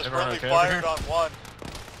Reaper just friendly fired on 1.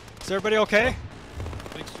 Is everybody okay?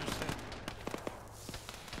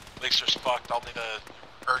 Leekster's fucked. I'll need a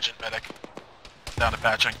urgent medic. Down to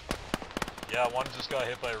patching. Yeah, 1 just got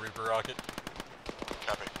hit by a Reaper rocket.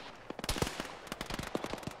 Copy.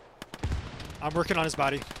 I'm working on his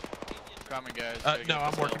body. Coming, guys. No,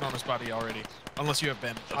 I'm working on his body already. Unless you have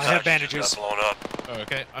bandages. I have bandages. Blown up. Oh,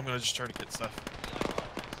 okay. I'm gonna just try to get stuff.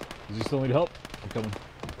 Does he still need help? I'm coming.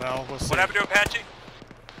 Well, we'll see. What happened to Apache?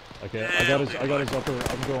 Okay, I got his upper.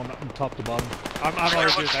 I'm going top to bottom. I'm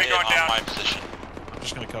already doing Going that. down. My position. I'm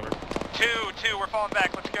just gonna cover. 2, we're falling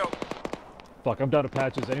back, let's go. Fuck, I'm down to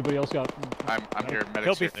patches. Anybody else got? I'm here.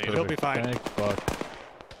 Medics He'll be fine. Thank fuck.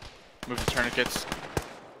 Move the tourniquets.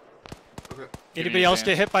 Okay. Anybody else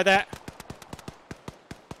get hit by that?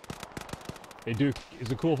 Hey Duke,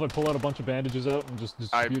 is it cool if I pull out a bunch of bandages out and just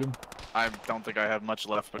distribute them? I don't think I have much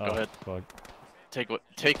left, but go ahead. Fuck. Take as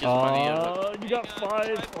many of it. You got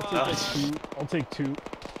 5. I'll take 2.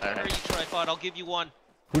 Where are you, tripod? I'll give you 1.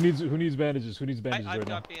 Who needs bandages? Who needs bandages I've right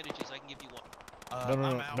now? got bandages. I can give you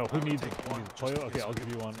 1. No. Who needs it? Toyo? Okay, I'll give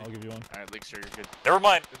you 1. I'll give you 1. Alright, Leekster, you're good. Never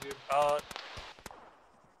mind. We've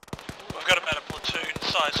got about a platoon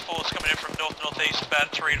size force coming in from north-northeast,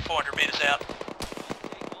 about 300 to 400 meters out.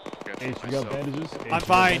 H, you got bandages? I'm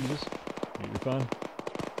fine. You're fine.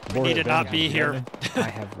 We need to not be here. I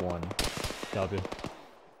have 1. Copy.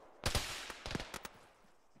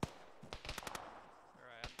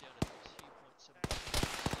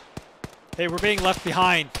 Hey, we're being left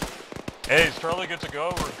behind. Hey, is Charlie good to go?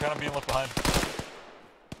 We're kind of being left behind.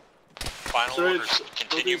 Final orders.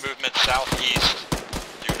 Continue movement southeast.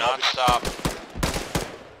 Do not stop.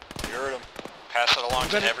 You heard him. Pass it along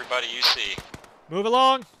to everybody you see. Move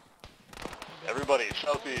along. Everybody,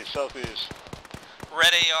 southeast.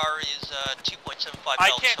 Red AR is 2.75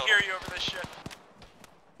 I can't hear you over this shit.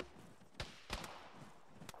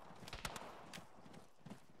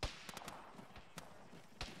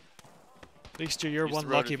 Leekster, you're Use one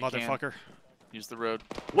the road lucky if you can. motherfucker. Use the road.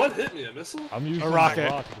 What hit me? A missile? I'm using a rocket.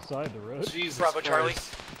 rock beside the road. Jesus Bravo, Christ. Charlie.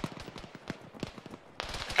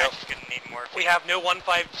 Apache's gonna need more. We have no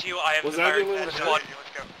 152. I have Was the that fire the one at with squad.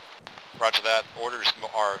 Roger that. Orders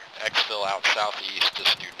are exfil out southeast.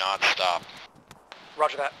 Just do not stop.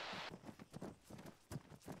 Roger that.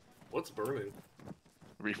 What's burning?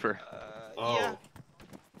 Reaper. Yeah.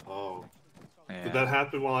 Oh. Yeah. Did that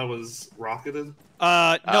happen while I was rocketed?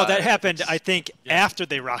 No, that happened, I think, after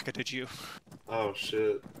they rocketed you. Oh,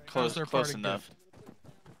 shit. Close enough.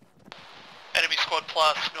 Enemy squad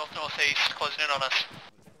plus, north-northeast, closing in on us.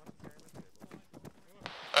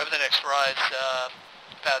 Over the next rise,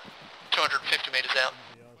 about 250 meters out.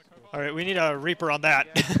 Alright, we need a Reaper on that.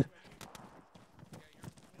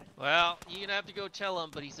 Well, you're gonna have to go tell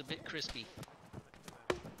him, but he's a bit crispy.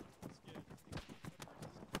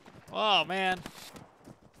 Oh, man.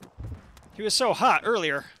 He was so hot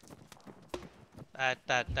earlier.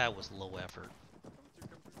 That was low effort.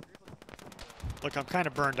 Look, I'm kind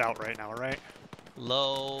of burned out right now, right?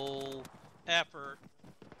 Low effort.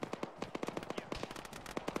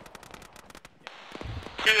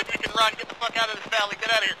 If we can run, get the fuck out of this valley.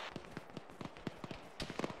 Get out of here.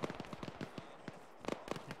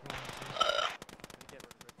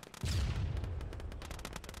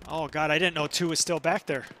 Oh god, I didn't know 2 was still back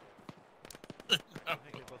there.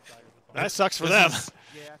 That sucks for them.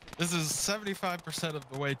 This is 75% of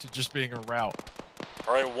the way to just being a route.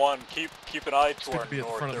 Alright, 1, keep an eye to our be at the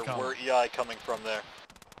north. front of the There column. were EI coming from there.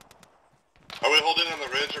 Are we holding on the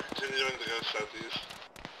ridge or continuing to go southeast?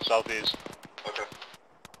 Southeast. Okay.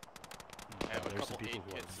 I have a There's some couple people aid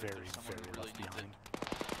who are kits if very, there's someone very who really left needs it.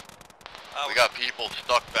 behind. We got people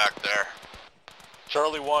stuck back there.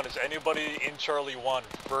 Charlie 1, is anybody in Charlie 1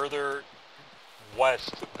 further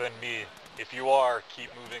west than me? If you are, keep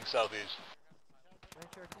moving southeast.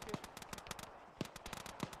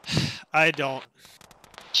 I don't.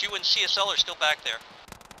 You and CSL are still back there.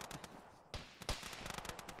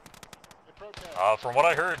 From what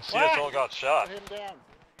I heard, CSL got shot. Put him down.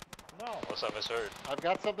 No. Unless I misheard. I've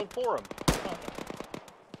got something for him.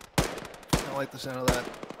 I like the sound of that.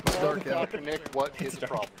 It's dark out. Dr. Nick, what is the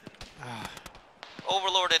problem?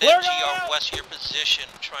 Overlord at MG are west of your position,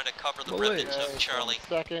 trying to cover the remnants of Charlie.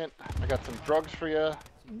 Second, I got some drugs for you.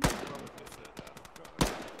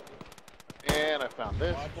 And I found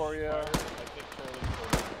this for you.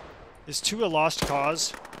 Is 2 a lost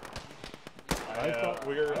cause?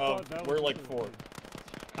 We're like 4.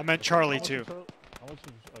 I meant Charlie 2. How much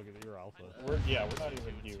is, okay, you're Alpha. We're not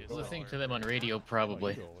even you. Listening to them on radio,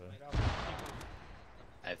 probably.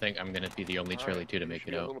 I think I'm gonna be the only Charlie 2 to make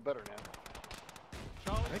it A out. little better now.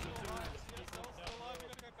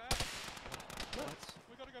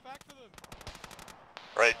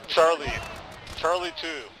 Right, Charlie 2,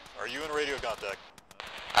 are you in radio contact?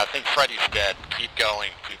 I think Freddy's dead. Keep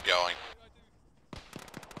going, keep going.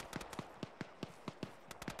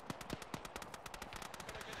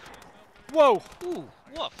 Whoa! Ooh,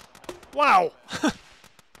 woof. Wow! You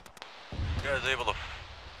guys able to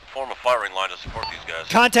form a firing line to support these guys?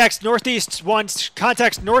 Contacts northeast. 1.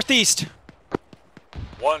 Contacts northeast.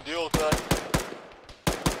 1, deal with that.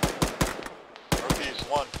 Northeast,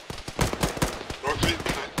 1. Northeast,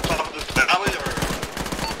 top of this valley or?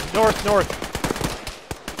 North.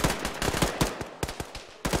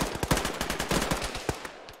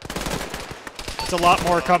 It's a lot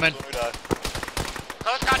more coming.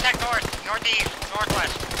 Close contact north, northeast,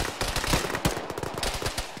 northwest.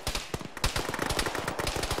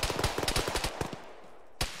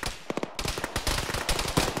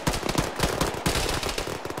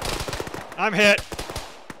 I'm hit.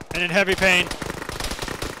 And in heavy pain.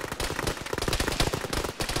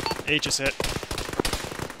 H is hit.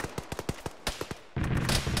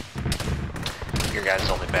 Your guys'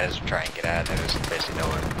 only bet is to try and get out. There's basically no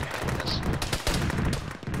one behind this.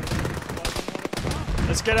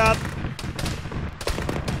 Let's get up.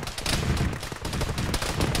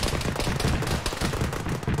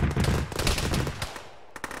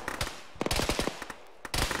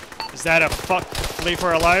 Is that a flee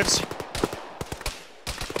for our lives?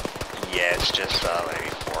 Yeah, it's just maybe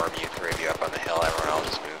 4 of you, 3 of you up on the hill. Everyone else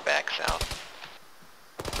just move back south.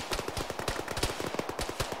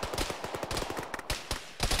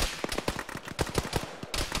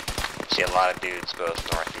 See a lot of dudes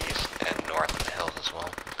both northeast and north of the hills as well.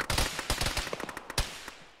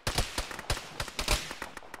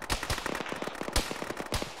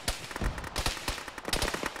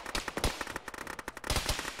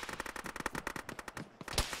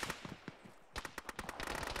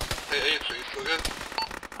 Hey, so you still good?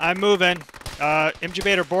 I'm moving. MG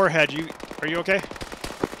Bader Boarhead, are you okay?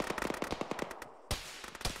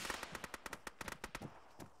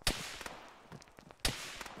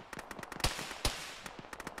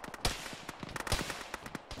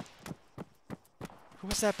 Who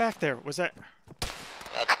was that back there? Was that?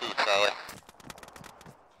 That's food, Charlie.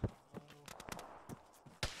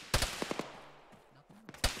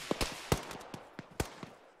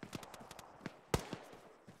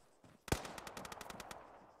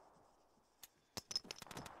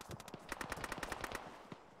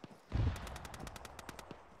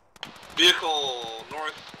 Vehicle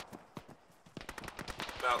north,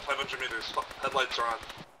 about 500 meters. Headlights are on.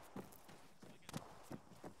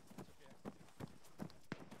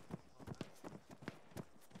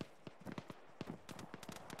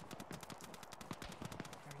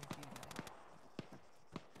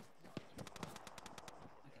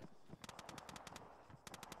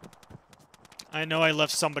 I know I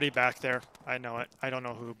left somebody back there. I know it. I don't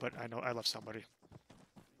know who, but I know I left somebody.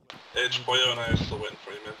 H. Boyo and I are still waiting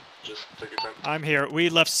for you, man. Just take your time. I'm here. We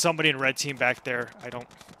left somebody in red team back there. I don't.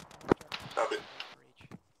 Copy.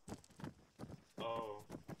 Oh.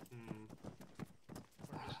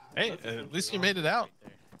 Hey, at least you made it out.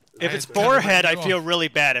 If it's Boarhead, I feel really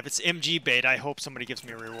bad. If it's MG bait, I hope somebody gives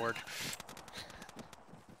me a reward.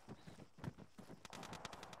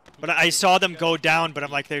 But I saw them go down, but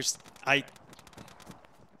I'm like, there's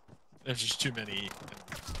just too many.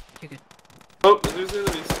 Oh, there's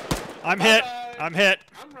enemies. I'm hit. I'm hit.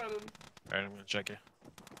 I'm running. Alright, I'm gonna check you.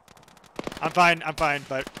 I'm fine,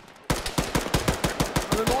 but...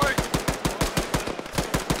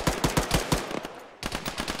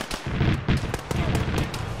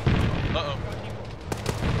 Uh-oh.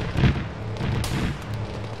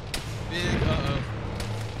 Big uh-oh.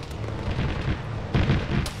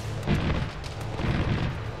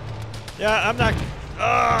 Yeah, I'm not...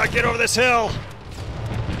 get over this hill!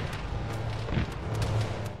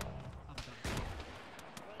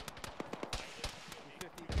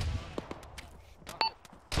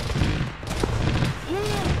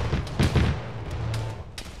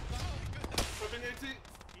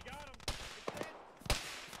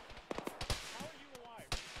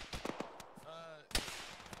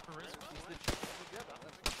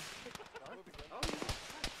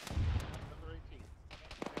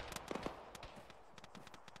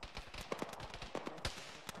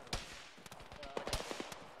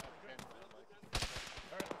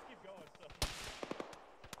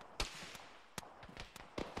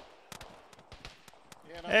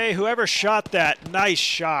 Hey, whoever shot that, nice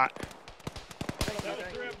shot.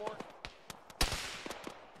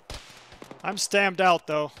 I'm stammed out,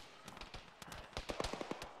 though.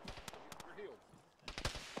 You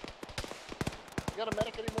got a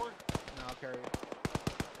medic anymore? No, I'll carry it.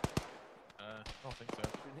 I don't think so.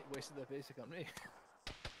 You wasted that basic on me.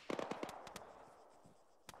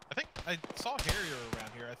 I think I saw Harrier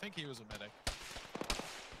around here. I think he was a medic.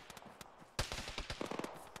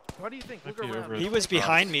 What do you think? Look around. He was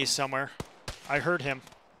behind me somewhere. I heard him.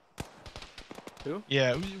 Who?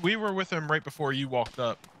 Yeah, we were with him right before you walked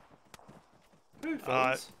up. So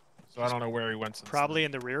I don't know where he went since Probably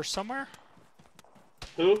in the rear somewhere?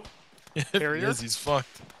 Who? Harrier? Yes, he's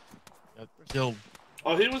fucked. Got killed.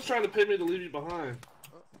 Oh, he was trying to pay me to leave you behind.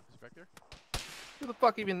 Spectre? Who the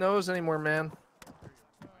fuck even knows anymore, man?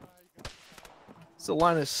 The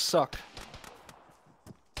line suck.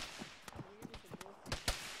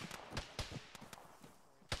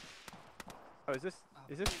 Oh, is this?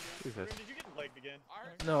 Who's this? Did you get legged again?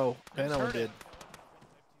 No, I know one did.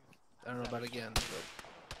 I don't know about again. But...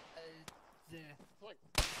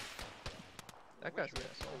 That guy's an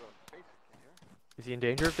asshole. Is he in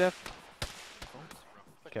danger of death?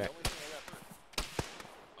 Okay.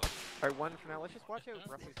 Alright, one for now. Let's just watch out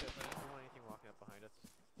roughly so we don't want anything walking up behind us.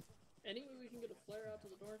 Any way we can get a flare out to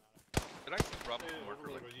the north? Did I see Rob more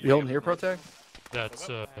for like... You holding here, Protec? That's,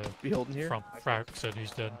 You holding here? From Frack said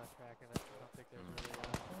he's dead.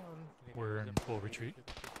 We're in full retreat.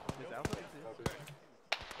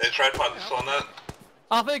 They tried putting this on that?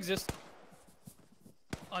 Alpha exists.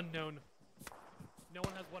 Unknown. No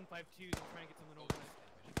one has 152s. I'm trying to get something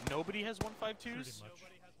organized. Nobody has 152s?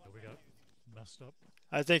 Nobody got messed up.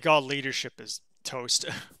 I think all leadership is toast.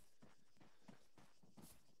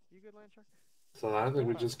 You good, Landshark? So I think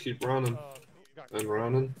we just keep running. And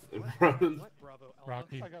running. And running.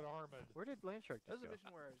 Rocky. I got Arma. Where did Landshark go? That was a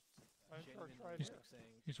vision where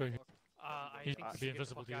He's right here. He's be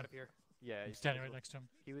invisible to you. out of here. Yeah, he's standing right next to him.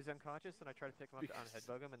 He was unconscious, and I tried to pick him up to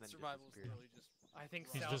unheadbug him, and then Survival's just disappeared. really just. I think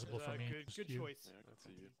he's south visible is from me. good choice. Yeah, I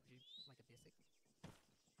see you.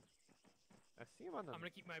 I see him on the. I'm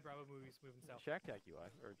gonna keep my Bravo movies moving south. ShackTac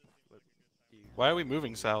UI, or what, do you... Why are we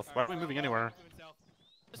moving south? Why are we moving anywhere?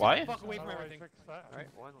 Just Why? Fuck away from everything.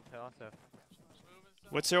 Alright, one will tell us if.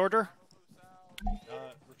 What's the order?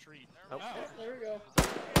 Retreat. Oh. There we go.